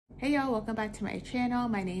Hey y'all, welcome back to my channel.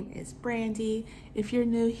 My name is Brandi. If you're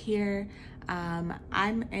new here, I'm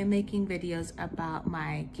making videos about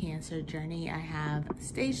my cancer journey. I have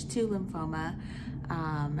stage 2 lymphoma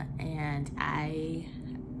and I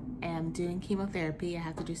am doing chemotherapy. I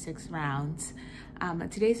have to do 6 rounds.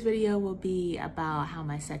 Today's video will be about how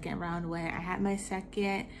my second round went. I had my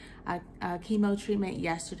second chemo treatment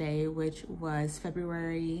yesterday, which was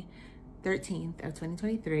February 13th of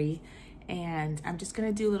 2023. And I'm just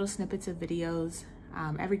gonna do little snippets of videos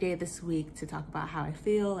every day this week to talk about how I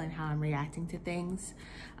feel and how I'm reacting to things.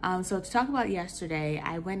 So to talk about yesterday,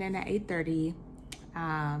 I went in at 8:30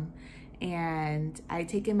 and I had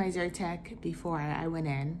taken my Zyrtec before I went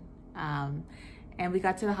in. And we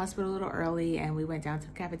got to the hospital a little early and we went down to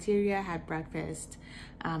the cafeteria, had breakfast,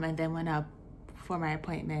 and then went up for my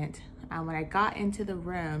appointment. When I got into the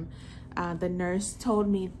room, the nurse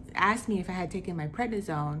asked me if I had taken my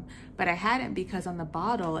prednisone, but I hadn't because on the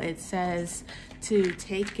bottle it says to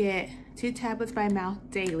take it 2 tablets by mouth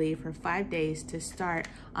daily for 5 days to start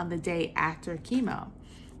on the day after chemo.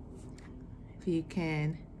 If you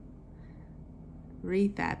can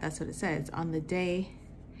read that, that's what it says, on the day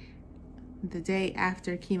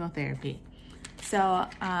after chemotherapy. So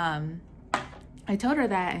I told her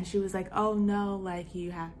that and she was like, oh no, like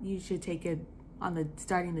you should take it on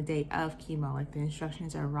starting the day of chemo, like the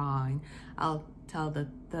instructions are wrong. I'll tell the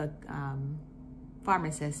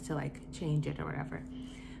pharmacist to like change it or whatever.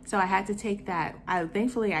 So I had to take that.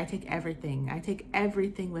 Thankfully I take everything. I take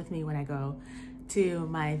everything with me when I go to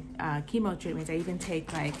my chemo treatments. I even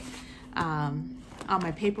take like all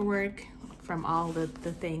my paperwork from all the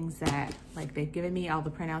things that like they've given me, all the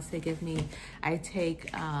printouts they give me. I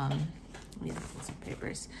take, let me pull some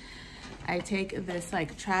papers. I take this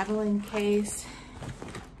like traveling case.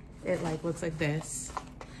 It like looks like this,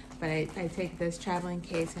 but I take this traveling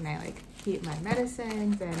case and I like keep my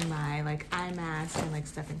medicines and my like eye mask and like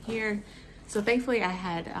stuff in here. So thankfully I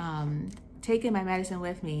had taken my medicine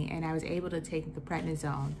with me and I was able to take the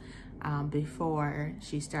prednisone before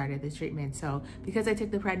she started the treatment. So because I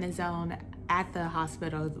took the prednisone at the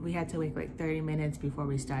hospital, we had to wait like 30 minutes before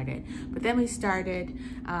we started. But then we started.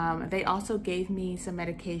 They also gave me some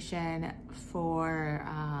medication for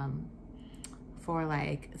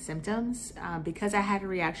like symptoms because I had a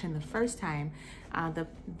reaction the first time. My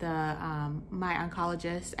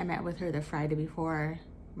oncologist, I met with her the Friday before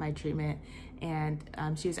my treatment, and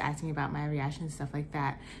she was asking me about my reaction and stuff like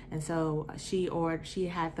that. And so she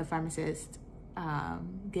had the pharmacist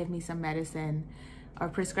give me some medicine or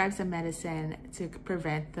prescribe some medicine to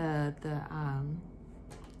prevent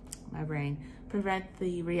prevent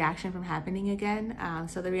the reaction from happening again.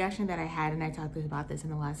 So the reaction that I had, and I talked about this in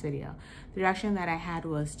the last video, the reaction that I had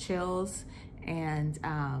was chills and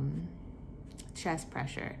chest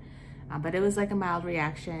pressure. But it was like a mild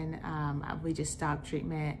reaction. We just stopped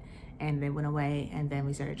treatment and they went away and then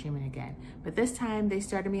we started treatment again. But this time they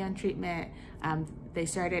started me on treatment. They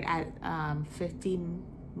started at 50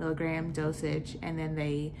 milligram dosage and then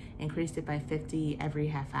they increased it by 50 every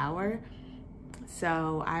half hour.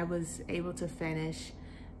 So I was able to finish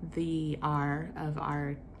the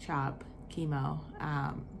R-CHOP chemo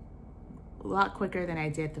a lot quicker than I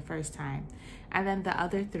did the first time. And then the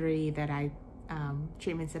other 3 that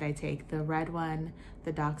treatments that I take, the red one,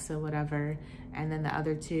 the doxa, whatever, and then the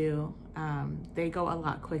other 2, they go a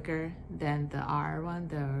lot quicker than the R one,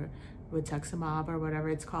 the rituximab or whatever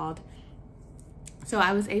it's called. So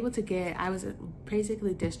I was able to I was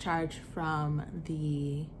basically discharged from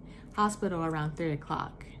the hospital around 3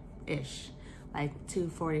 o'clock-ish, like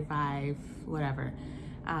 2:45, whatever.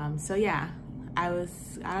 So yeah, I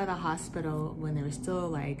was out of the hospital when there was still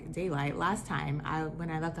like daylight. Last time,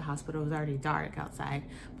 when I left the hospital, it was already dark outside.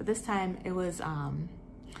 But this time it was,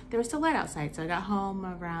 there was still light outside. So I got home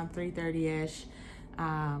around 3:30-ish,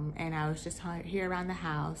 and I was just here around the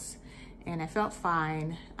house and I felt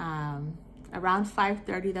fine. Around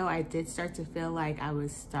 5:30 though, I did start to feel like I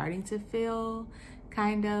was starting to feel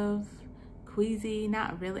kind of queasy,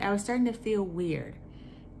 not really. I was starting to feel weird.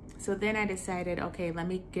 So then I decided, okay, let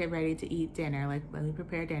me get ready to eat dinner. Like, let me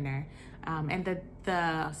prepare dinner. And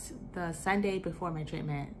the Sunday before my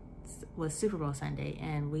treatment was Super Bowl Sunday,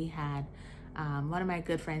 and we had one of my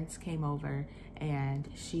good friends came over, and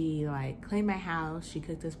she like cleaned my house. She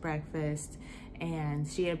cooked us breakfast, and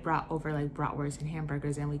she had brought over like bratwurst and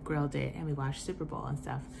hamburgers, and we grilled it and we watched Super Bowl and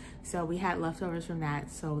stuff. So we had leftovers from that.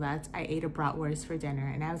 So I ate a bratwurst for dinner,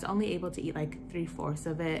 and I was only able to eat like 3/4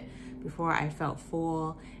 of it before I felt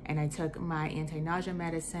full. And I took my anti-nausea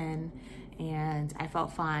medicine and I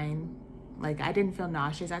felt fine. Like I didn't feel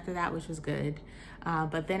nauseous after that, which was good.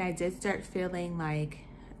 But then I did start feeling like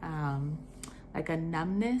like a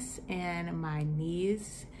numbness in my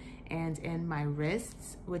knees and in my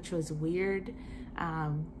wrists, which was weird.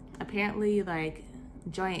 Apparently like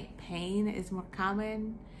joint pain is more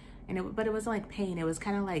common, but it wasn't like pain. It was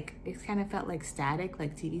kind of like, it kind of felt like static,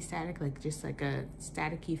 like TV static, like just like a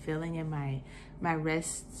staticky feeling in my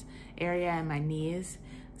wrists area and my knees.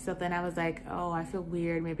 So then I was like, oh, I feel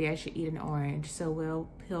weird. Maybe I should eat an orange. So Will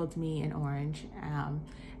peeled me an orange.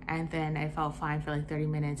 And then I felt fine for like 30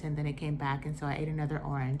 minutes and then it came back. And so I ate another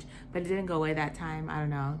orange, but it didn't go away that time. I don't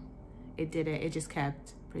know. It didn't, it just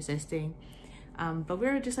kept persisting. But we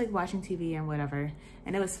were just like watching TV and whatever,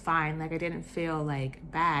 and it was fine. Like I didn't feel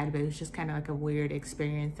like bad, but it was just kind of like a weird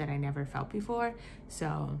experience that I never felt before.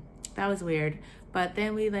 So that was weird. But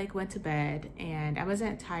then we like went to bed and I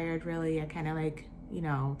wasn't tired really. I kind of like, you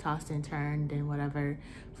know, tossed and turned and whatever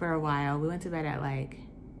for a while. We went to bed at like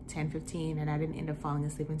 10:15 and I didn't end up falling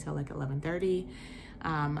asleep until like 11:30.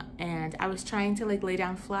 And I was trying to like lay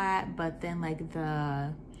down flat, but then like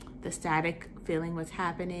the static feeling was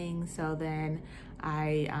happening. So then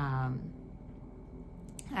I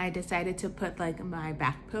decided to put like my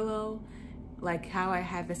back pillow, like how I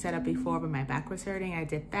had this set up before, but my back was hurting. I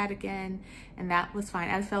did that again and that was fine.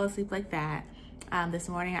 I fell asleep like that. This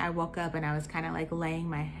morning I woke up and I was kind of like laying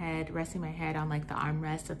my head, resting my head on like the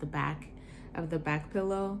armrest of the back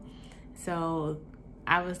pillow. So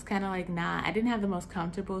I was kind of like I didn't have the most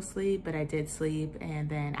comfortable sleep, but I did sleep. And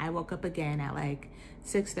then I woke up again at like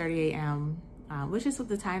 6:30 a.m., which is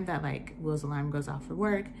the time that like Will's alarm goes off for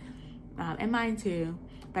work, and mine too.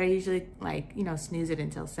 But I usually like, you know, snooze it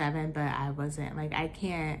until 7, but I wasn't like, I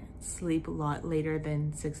can't sleep a lot later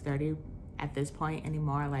than 6:30 at this point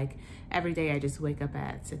anymore. Like every day I just wake up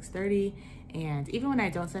at 6:30, and even when I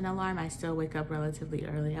don't set an alarm, I still wake up relatively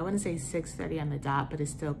early. I wouldn't say 6:30 on the dot, but it's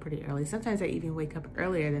still pretty early. Sometimes I even wake up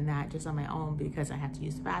earlier than that just on my own because I have to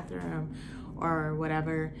use the bathroom or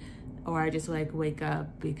whatever, or I just like wake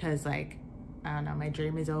up because like, I don't know, my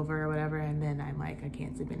dream is over or whatever, and then I'm like, I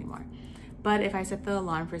can't sleep anymore. But if I set the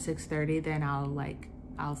alarm for 6:30, then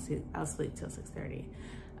I'll sleep till 6:30.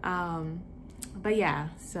 But yeah,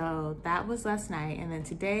 so that was last night. And then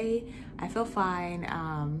today I feel fine.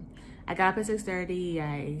 I got up at 6:30.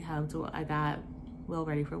 I got Will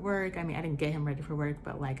ready for work. I mean, I didn't get him ready for work,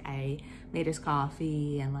 but like I made his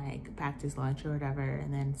coffee and like packed his lunch or whatever,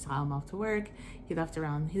 and then saw him off to work. He was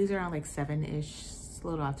around like 7-ish, a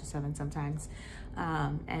little after 7 sometimes.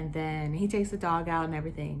 And then he takes the dog out and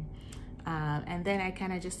everything. And then I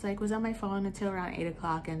kind of just like was on my phone until around 8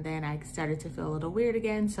 o'clock, and then I started to feel a little weird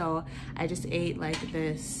again. So I just ate like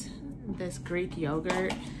this Greek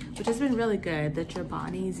yogurt, which has been really good. The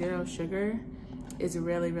Chobani Zero Sugar is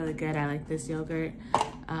really, really good. I like this yogurt.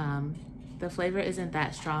 The flavor isn't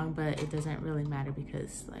that strong, but it doesn't really matter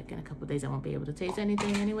because like in a couple days I won't be able to taste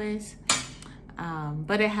anything anyways.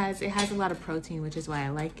 But it has a lot of protein, which is why I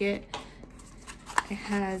like it. It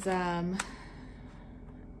has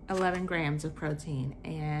 11 grams of protein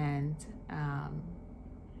and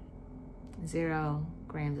 0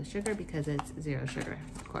 grams of sugar because it's zero sugar,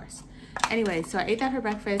 of course. Anyway, so I ate that for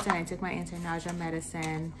breakfast and I took my anti-nausea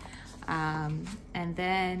medicine. And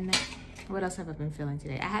then what else have I been feeling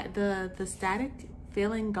today? I had the static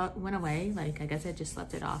feeling went away. Like I guess I just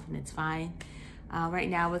slept it off and it's fine. Right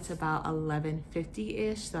now it's about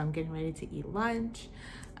 11:50-ish, so I'm getting ready to eat lunch.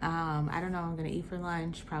 I don't know what I'm gonna eat for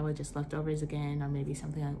lunch, probably just leftovers again, or maybe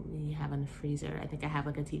something like we have in the freezer. I think I have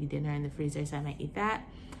like a TV dinner in the freezer, so I might eat that.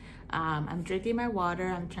 I'm drinking my water.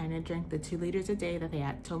 I'm trying to drink the 2 liters a day that they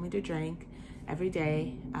had told me to drink every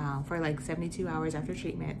day for like 72 hours after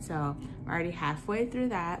treatment. So I'm already halfway through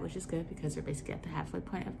that, which is good because we're basically at the halfway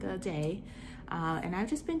point of the day. And I've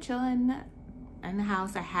just been chilling in the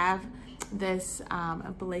house. I have this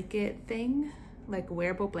a blanket thing, like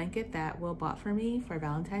wearable blanket that Will bought for me for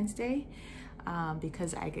Valentine's Day,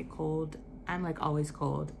 because I get cold. I'm like always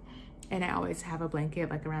cold, and I always have a blanket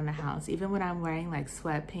like around the house. Even when I'm wearing like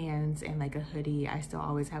sweatpants and like a hoodie, I still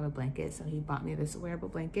always have a blanket. So he bought me this wearable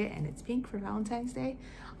blanket and it's pink for Valentine's Day.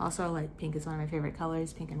 Also, like pink is one of my favorite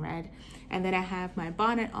colors, pink and red. And then I have my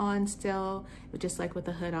bonnet on still, just like with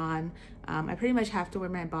the hood on. I pretty much have to wear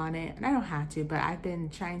my bonnet, and I don't have to, but I've been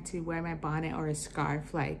trying to wear my bonnet or a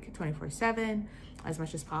scarf like 24/7 as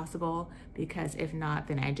much as possible, because if not,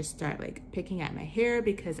 then I just start like picking at my hair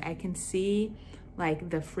because I can see like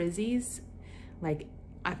the frizzies like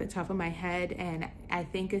at the top of my head, and I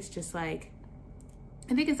think it's just like,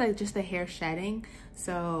 I think it's like just the hair shedding.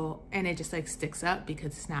 So, and it just like sticks up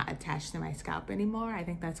because it's not attached to my scalp anymore. I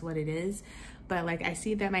think that's what it is. But like I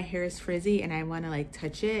see that my hair is frizzy and I want to like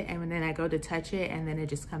touch it, and then I go to touch it and then it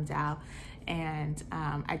just comes out. and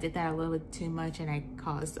I did that a little bit too much, and I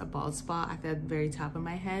caused a bald spot at the very top of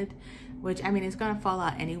my head, which, I mean, it's gonna fall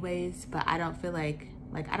out anyways, but I don't feel like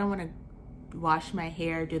I don't want to wash my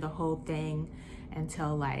hair, do the whole thing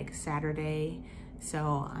until like Saturday.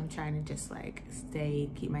 So I'm trying to just like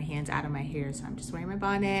keep my hands out of my hair. So I'm just wearing my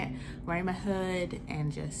bonnet, wearing my hood,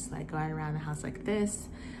 and just like going around the house like this.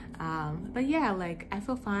 But yeah, like I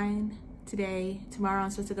feel fine today. Tomorrow I'm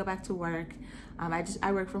supposed to go back to work.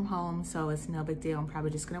 I work from home, so it's no big deal. I'm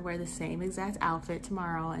probably just gonna wear the same exact outfit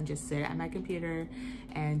tomorrow and just sit at my computer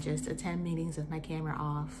and just attend meetings with my camera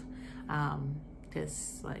off.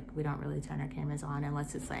 Because like we don't really turn our cameras on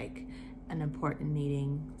unless it's like an important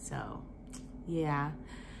meeting. So yeah,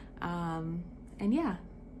 and yeah,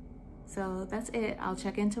 so that's it. I'll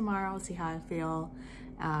check in tomorrow, see how I feel,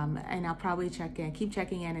 and I'll probably keep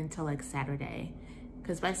checking in until like Saturday,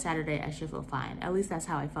 because by Saturday I should feel fine. At least that's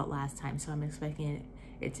how I felt last time, so I'm expecting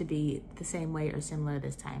it to be the same way or similar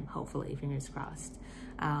this time, hopefully, fingers crossed.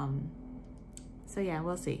 So yeah,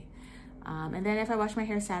 we'll see. And then if I wash my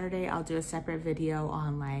hair Saturday, I'll do a separate video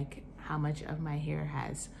on like how much of my hair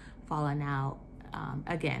has fallen out,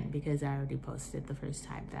 again, because I already posted the first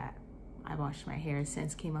time that I washed my hair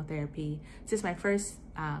since chemotherapy, since my first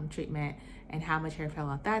treatment, and how much hair fell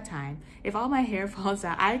out that time. If all my hair falls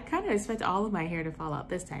out, I kind of expect all of my hair to fall out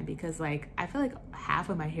this time, because like I feel like half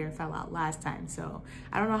of my hair fell out last time, so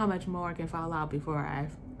I don't know how much more can fall out before I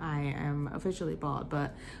am officially bald,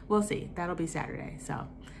 but we'll see. That'll be Saturday. So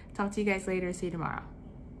talk to you guys later. See you tomorrow.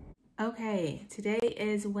 Okay, today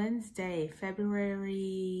is Wednesday,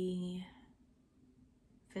 February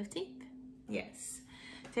 15th? Yes.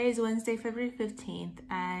 Today is Wednesday, February 15th.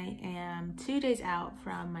 I am 2 days out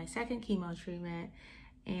from my second chemo treatment,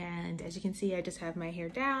 and as you can see, I just have my hair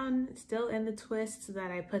down, still in the twists that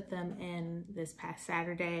I put them in this past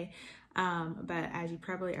Saturday. But as you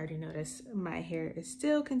probably already noticed, my hair is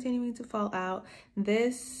still continuing to fall out.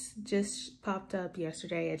 This just popped up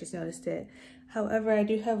yesterday. I just noticed it. However, I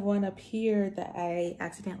do have one up here that I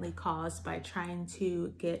accidentally caused by trying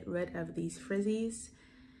to get rid of these frizzies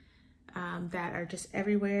that are just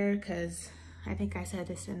everywhere, because I think I said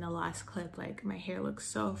this in the last clip, like my hair looks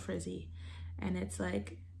so frizzy, and it's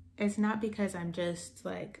like, it's not because I'm just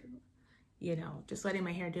like, you know, just letting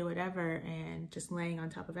my hair do whatever and just laying on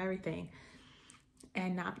top of everything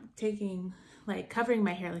and not taking, like covering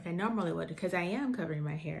my hair like I normally would, because I am covering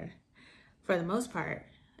my hair for the most part.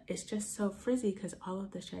 It's just so frizzy because all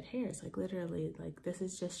of the shed hairs, like literally, like this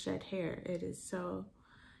is just shed hair. It is so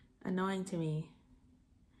annoying to me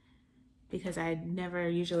because I never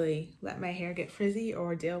usually let my hair get frizzy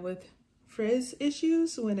or deal with frizz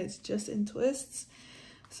issues when it's just in twists.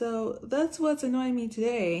 So that's what's annoying me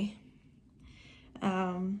today.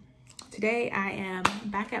 Today I am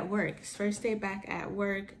back at work. It's first day back at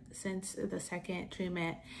work since the second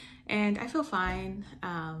treatment, and I feel fine.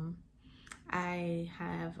 I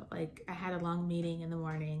had a long meeting in the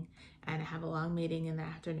morning and I have a long meeting in the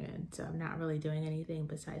afternoon, so I'm not really doing anything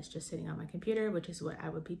besides just sitting on my computer, which is what I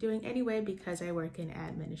would be doing anyway because I work in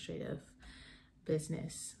administrative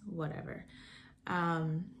business, whatever. I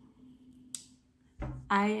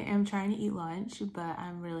am trying to eat lunch, but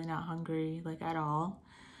I'm really not hungry, like at all.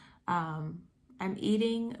 I'm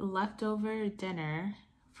eating leftover dinner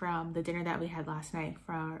from the dinner that we had last night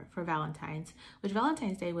for Valentine's, which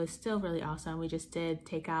Valentine's Day was still really awesome. We just did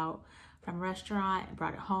takeout from a restaurant,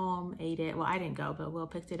 brought it home, ate it. Well, I didn't go, but Will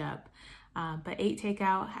picked it up. But ate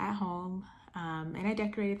takeout at home, and I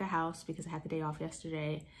decorated the house because I had the day off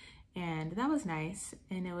yesterday, and that was nice.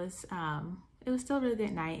 And it was still a really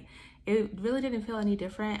good night. It really didn't feel any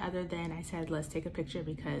different other than I said, let's take a picture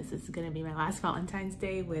because this is gonna be my last Valentine's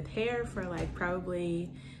Day with hair for like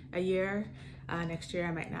probably a year. Next year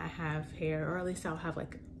I might not have hair, or at least I'll have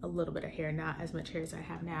like a little bit of hair, not as much hair as I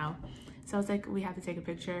have now. So I was like, we have to take a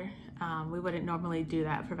picture. We wouldn't normally do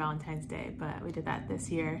that for Valentine's Day, but we did that this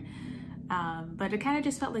year. But it kind of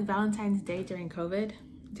just felt like Valentine's Day during COVID.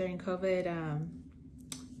 During COVID,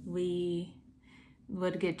 we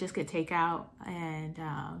would just get takeout and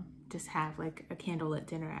just have like a candlelit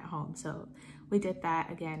dinner at home. So we did that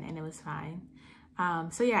again and it was fine.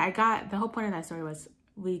 So yeah, the whole point of that story was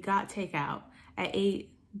we got takeout. I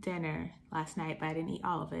ate dinner last night, but I didn't eat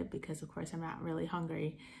all of it because of course I'm not really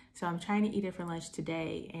hungry. So I'm trying to eat it for lunch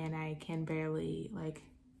today and I can barely, like,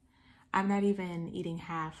 I'm not even eating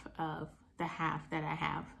half of the half that I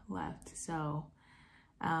have left. So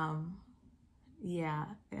yeah,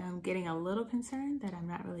 I'm getting a little concerned that I'm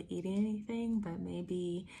not really eating anything, but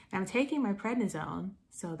maybe I'm taking my prednisone,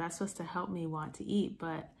 so that's supposed to help me want to eat,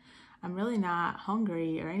 but I'm really not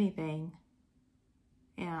hungry or anything.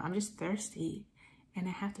 Yeah, I'm just thirsty. and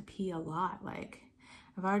I have to pee a lot. Like,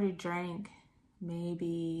 I've already drank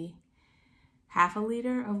maybe half a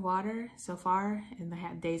liter of water so far, and the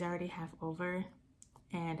day's already half over,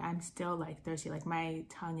 and I'm still like thirsty. Like, my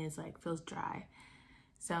tongue is like, feels dry.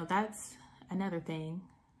 So that's another thing.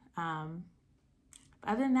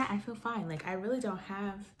 Other than that, I feel fine. Like, I really don't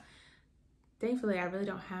have, thankfully, I really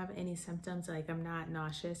don't have any symptoms. Like, I'm not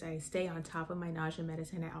nauseous. I stay on top of my nausea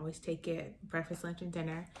medicine. I always take it breakfast, lunch, and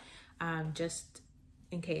dinner, just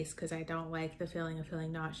in case, because I don't like the feeling of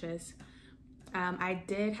feeling nauseous. I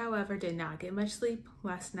did, however, did not get much sleep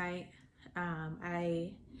last night.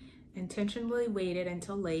 I intentionally waited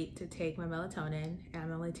until late to take my melatonin.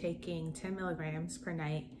 I'm only taking 10 milligrams per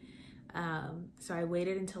night. So I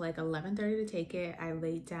waited until like 11:30 to take it. I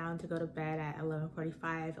laid down to go to bed at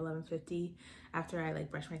 11:45, 11:50 after I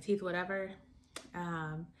like brushed my teeth, whatever.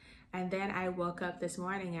 And then I woke up this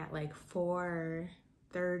morning at like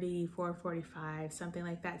 4:30, 4:45, something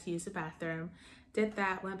like that, to use the bathroom. Did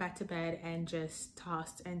that, went back to bed, and just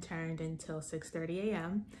tossed and turned until 6:30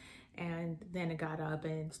 a.m. And then I got up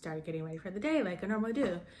and started getting ready for the day like I normally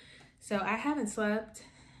do. So I haven't slept.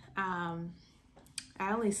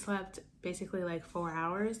 I only slept basically like 4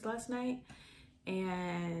 hours last night,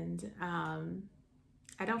 and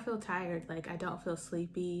I don't feel tired. Like, I don't feel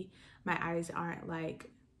sleepy. My eyes aren't like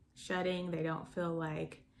shutting. They don't feel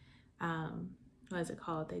like, what is it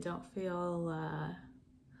called? They don't feel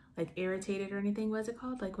like irritated or anything. What is it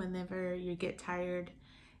called? Like, whenever you get tired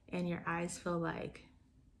and your eyes feel like,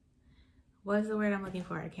 what is the word I'm looking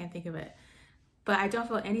for? I can't think of it. But I don't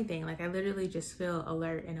feel anything. Like, I literally just feel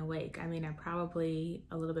alert and awake. I mean, I'm probably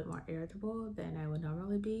a little bit more irritable than I would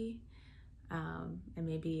normally be, and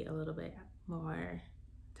maybe a little bit more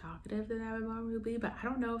talkative than I would normally be, but I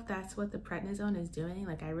don't know if that's what the prednisone is doing.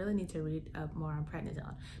 Like, I really need to read up more on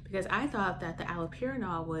prednisone, because I thought that the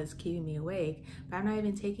allopurinol was keeping me awake, but I'm not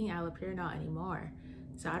even taking allopurinol anymore.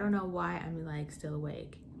 So I don't know why I'm like still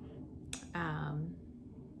awake,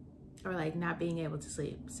 or like not being able to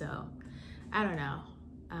sleep. So I don't know.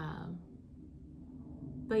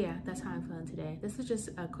 But yeah, that's how I'm feeling today. This is just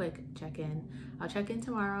a quick check-in. I'll check in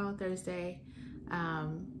tomorrow, Thursday.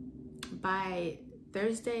 By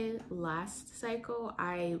Thursday last cycle,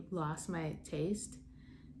 I lost my taste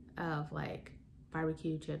of like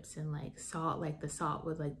barbecue chips and like salt. Like, the salt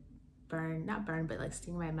would like burn, not burn, but like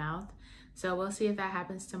sting my mouth. So we'll see if that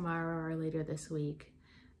happens tomorrow or later this week.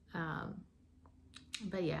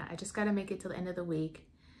 But yeah, I just gotta make it till the end of the week,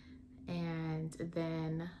 and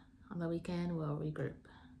then on the weekend we'll regroup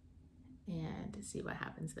and see what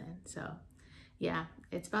happens then. So yeah,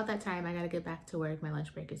 it's about that time. I gotta get back to work. My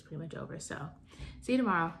lunch break is pretty much over, so see you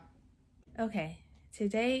tomorrow. Okay,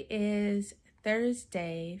 today is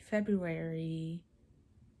Thursday, February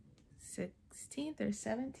 16th or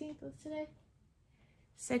 17th. What's today?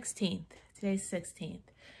 16th. Today's 16th.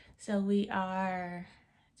 So we are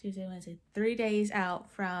Tuesday, Wednesday, 3 days out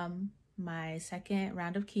from my second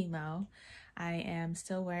round of chemo. I am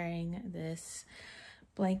still wearing this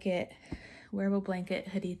blanket, wearable blanket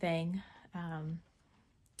hoodie thing.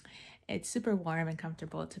 It's super warm and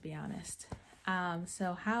comfortable, to be honest.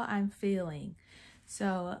 So how I'm feeling.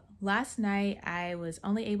 So last night I was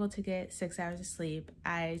only able to get 6 hours of sleep.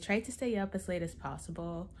 I tried to stay up as late as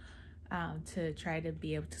possible to try to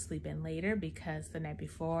be able to sleep in later, because the night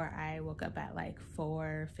before I woke up at like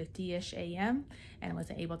 4:50-ish a.m. and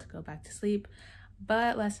wasn't able to go back to sleep.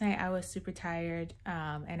 But last night I was super tired,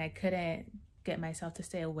 and I couldn't get myself to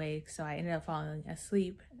stay awake, so I ended up falling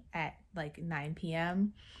asleep at like 9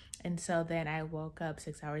 p.m. And so then I woke up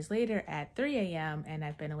 6 hours later at 3 a.m. and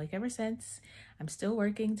I've been awake ever since. I'm still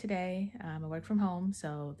working today. I work from home,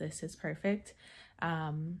 so this is perfect.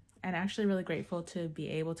 And actually really grateful to be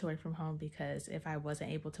able to work from home, because if I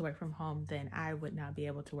wasn't able to work from home, then I would not be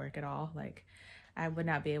able to work at all. Like, I would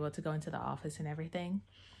not be able to go into the office and everything.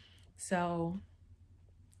 So,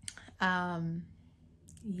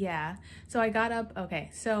 yeah. So I got up,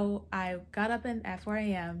 at 4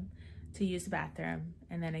 a.m. to use the bathroom,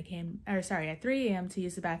 and then at 3 a.m. to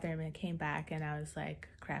use the bathroom, and came back, and I was like,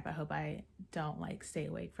 crap, I hope I don't like stay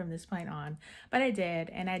awake from this point on. But I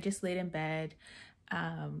did, and I just laid in bed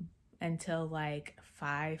until like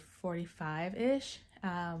 5:45-ish.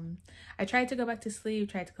 I tried to go back to sleep,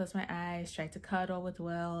 tried to close my eyes, tried to cuddle with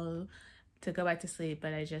Will to go back to sleep,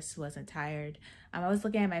 but I just wasn't tired. I was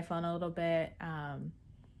looking at my phone a little bit, and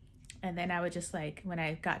then I would just like, when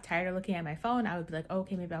I got tired of looking at my phone, I would be like,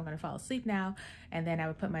 okay, maybe I'm gonna fall asleep now. And then I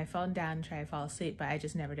would put my phone down and try to fall asleep, but I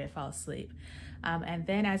just never did fall asleep. And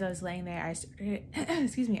then as I was laying there, I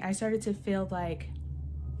started, I started to feel like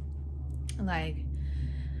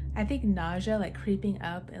I think nausea like creeping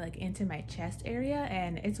up like into my chest area,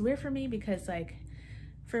 and it's weird for me because like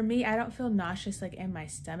for me I don't feel nauseous like in my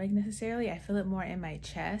stomach necessarily. I feel it more in my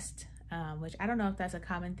chest, which I don't know if that's a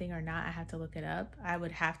common thing or not. I have to look it up. I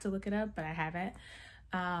would have to look it up, but I haven't.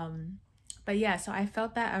 But yeah, so I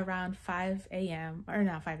felt that around 5 a.m. or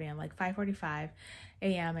not 5 a.m. like 5:45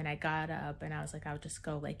 a.m. and I got up and I was like, I'll just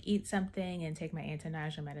go like eat something and take my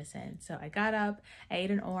anti-nausea medicine. So I got up, I ate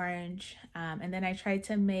an orange, and then I tried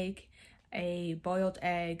to make a boiled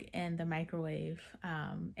egg in the microwave,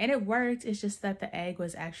 and it worked. It's just that the egg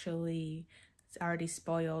was actually already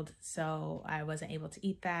spoiled, so I wasn't able to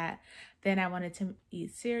eat that. Then I wanted to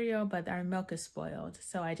eat cereal, but our milk is spoiled,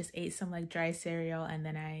 so I just ate some like dry cereal, and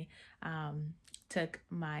then I took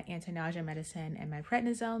my anti-nausea medicine and my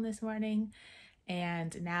prednisone this morning.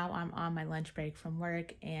 And now I'm on my lunch break from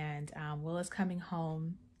work, and Will is coming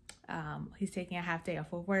home. He's taking a half day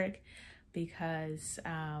off of work because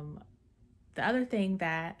the other thing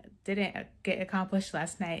that didn't get accomplished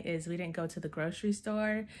last night is we didn't go to the grocery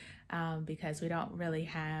store because we don't really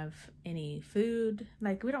have any food.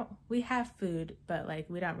 Like we have food, but like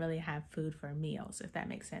we don't really have food for meals, if that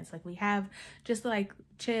makes sense. Like we have just like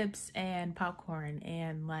chips and popcorn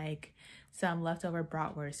and like some leftover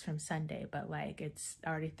bratwurst from Sunday, but like it's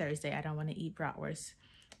already Thursday. I don't want to eat bratwurst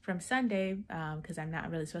from Sunday because I'm not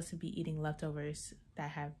really supposed to be eating leftovers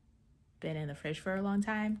that have been in the fridge for a long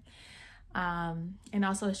time. And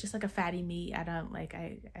also it's just like a fatty meat. I don't like,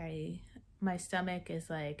 my stomach is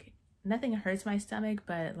like, nothing hurts my stomach,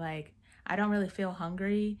 but like, I don't really feel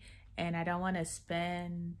hungry and I don't want to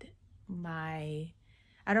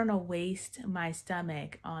waste my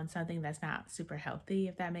stomach on something that's not super healthy,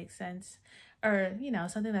 if that makes sense. Or, you know,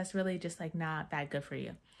 something that's really just like not that good for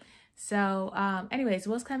you. So, anyways,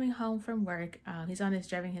 Will's coming home from work. He's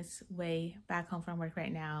driving his way back home from work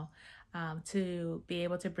right now. To be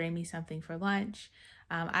able to bring me something for lunch.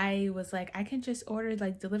 I was like, I can just order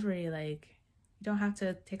like delivery, like you don't have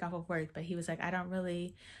to take off of work. But he was like, I don't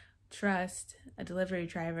really trust a delivery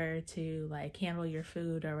driver to like handle your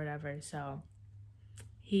food or whatever. So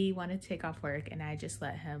he wanted to take off work and I just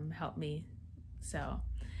let him help me. So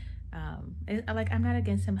like I'm not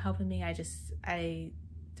against him helping me. I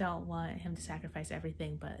don't want him to sacrifice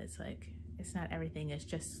everything, but it's like, it's not everything, it's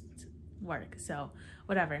just work. So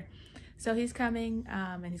whatever. So he's coming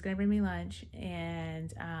and he's gonna bring me lunch,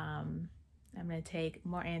 and I'm gonna take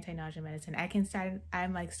more anti-nausea medicine.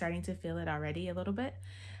 I'm like starting to feel it already a little bit,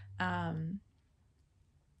 that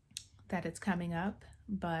it's coming up,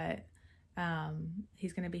 but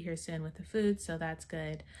he's gonna be here soon with the food, so that's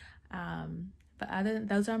good. But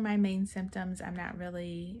those are my main symptoms. I'm not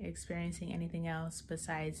really experiencing anything else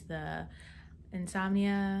besides the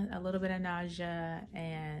insomnia, a little bit of nausea,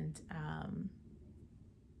 and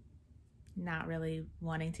not really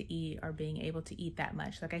wanting to eat or being able to eat that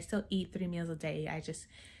much. Like I still eat 3 meals a day. I just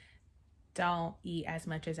don't eat as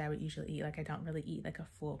much as I would usually eat. Like I don't really eat like a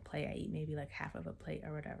full plate. I eat maybe like half of a plate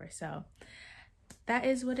or whatever. So that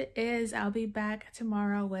is what it is. I'll be back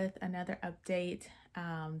tomorrow with another update.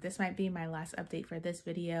 This might be my last update for this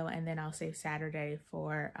video, and then I'll save Saturday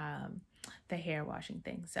for the hair washing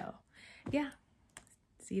thing. So yeah,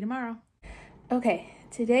 see you tomorrow. Okay,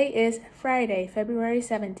 today is Friday, February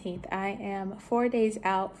 17th. I am 4 days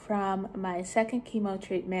out from my second chemo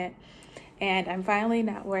treatment, and I'm finally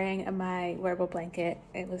not wearing my wearable blanket.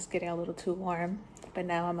 It was getting a little too warm, but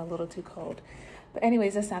now I'm a little too cold. But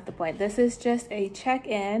anyways, that's not the point. This is just a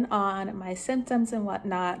check-in on my symptoms and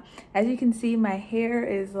whatnot. As you can see, my hair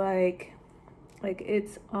is like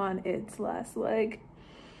it's on its last leg.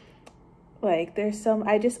 Like there's some,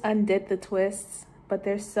 I just undid the twists, but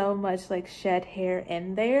there's so much like shed hair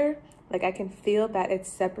in there. Like I can feel that it's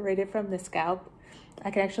separated from the scalp.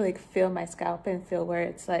 I can actually like feel my scalp and feel where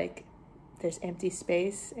it's like there's empty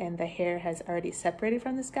space and the hair has already separated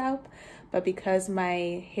from the scalp. But because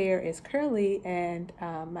my hair is curly and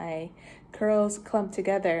my curls clump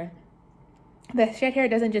together, the shed hair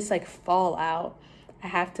doesn't just like fall out. I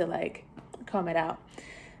have to like comb it out.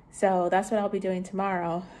 So that's what I'll be doing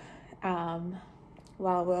tomorrow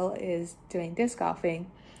while Will is doing disc golfing.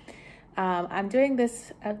 I'm doing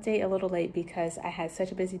this update a little late because I had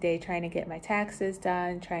such a busy day trying to get my taxes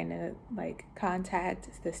done, trying to like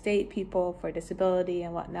contact the state people for disability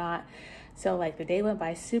and whatnot. So like the day went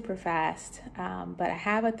by super fast, but I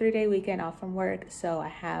have a 3-day weekend off from work, so I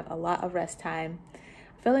have a lot of rest time.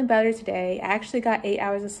 Feeling better today. I actually got 8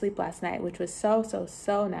 hours of sleep last night, which was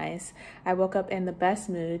so nice. I woke up in the best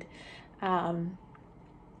mood. I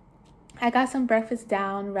got some breakfast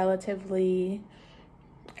down relatively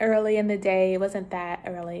early in the day. It wasn't that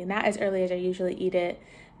early, not as early as I usually eat it.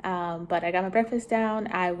 But I got my breakfast down.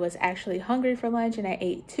 I was actually hungry for lunch and I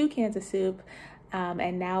ate 2 cans of soup.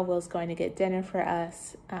 And now Will's going to get dinner for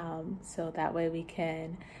us, so that way we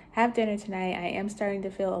can have dinner tonight. I am starting to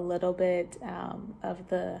feel a little bit of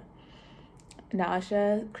the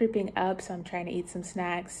nausea creeping up, so I'm trying to eat some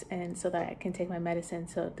snacks and so that I can take my medicine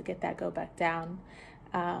so to get that go back down.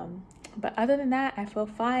 But other than that, I feel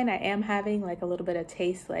fine. I am having like a little bit of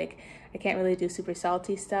taste, like I can't really do super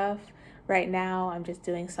salty stuff right now. I'm just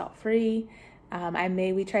doing salt-free.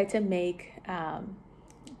 We tried to make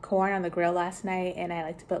corn on the grill last night, and I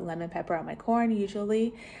like to put lemon pepper on my corn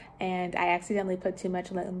usually, and I accidentally put too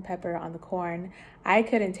much lemon pepper on the corn. I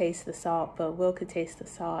couldn't taste the salt, but Will could taste the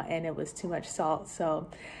salt, and it was too much salt. So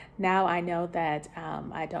now I know that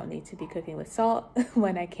I don't need to be cooking with salt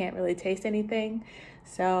when I can't really taste anything.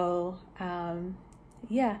 So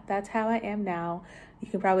yeah, that's how I am now. You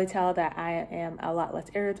can probably tell that I am a lot less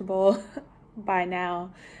irritable by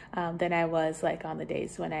now than I was like on the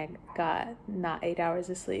days when I got not 8 hours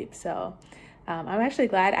of sleep. So I'm actually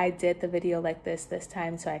glad I did the video like this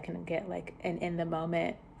time, so I can get like an in the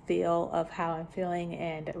moment feel of how I'm feeling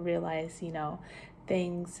and realize, you know,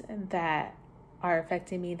 things that are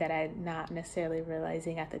affecting me that I'm not necessarily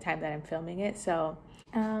realizing at the time that I'm filming it. So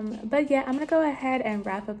but yeah, I'm gonna go ahead and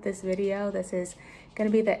wrap up this video. This is gonna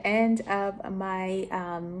be the end of my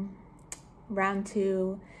round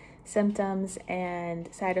 2 symptoms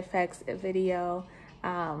and side effects video.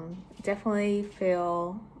 Definitely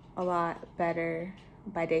feel a lot better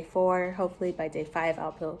by day 4. Hopefully by day 5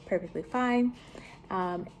 I'll feel perfectly fine.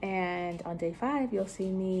 And on day 5 you'll see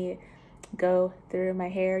me go through my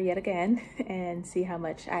hair yet again and see how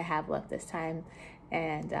much I have left this time,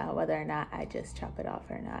 and whether or not I just chop it off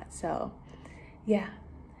or not. So yeah,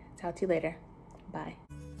 talk to you later. Bye.